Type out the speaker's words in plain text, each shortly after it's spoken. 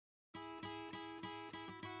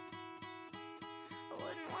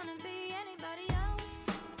wanna be anybody else.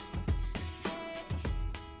 Hey.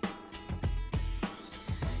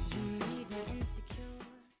 You made me insecure.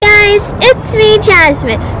 Guys, it's me,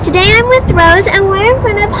 Jasmine. Today I'm with Rose and we're in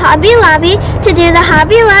front of Hobby Lobby to do the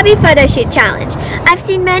Hobby Lobby Photoshoot Challenge. I've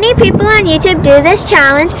seen many people on YouTube do this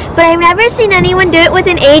challenge, but I've never seen anyone do it with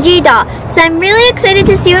an AG doll. So I'm really excited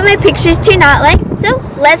to see what my pictures turn out like. So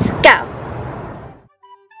let's go.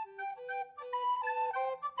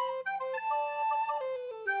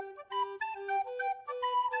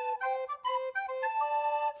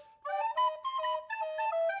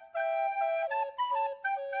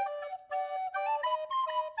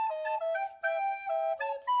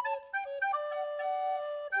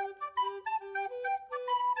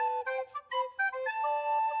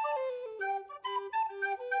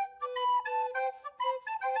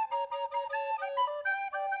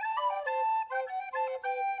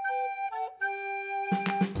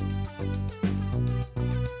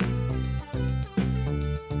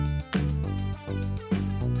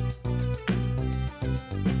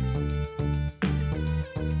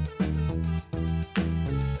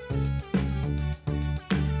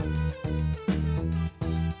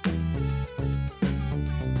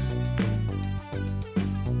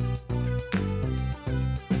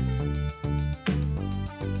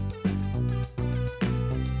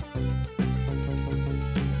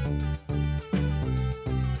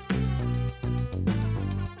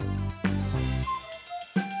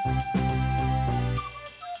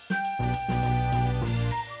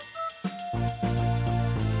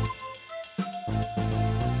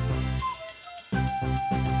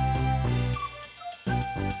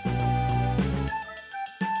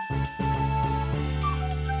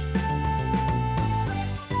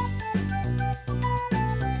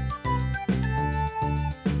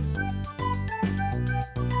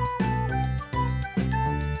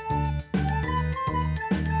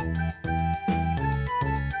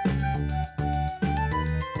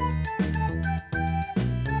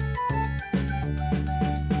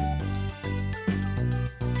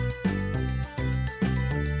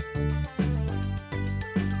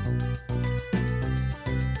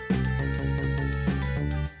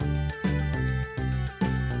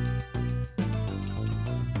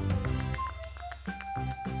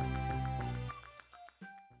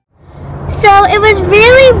 So it was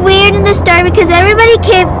really weird in the start because everybody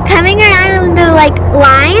kept coming around in the like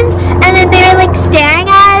lines and then they were like staring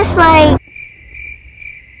at us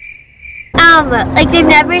like they've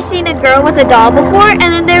never seen a girl with a doll before, and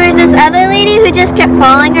then there was this other lady who just kept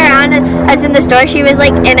following around us in the store. She was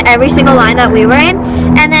like in every single line that we were in,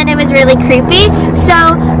 and then it was really creepy. So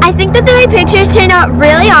I think that the pictures turned out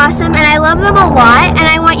really awesome and I love them a lot, and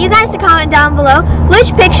I want you guys to comment down below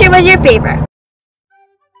which picture was your favorite.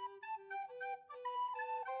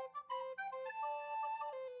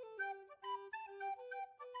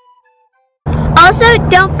 Also,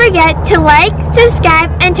 don't forget to like, subscribe,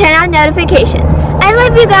 and turn on notifications. I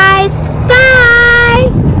love you guys. Bye!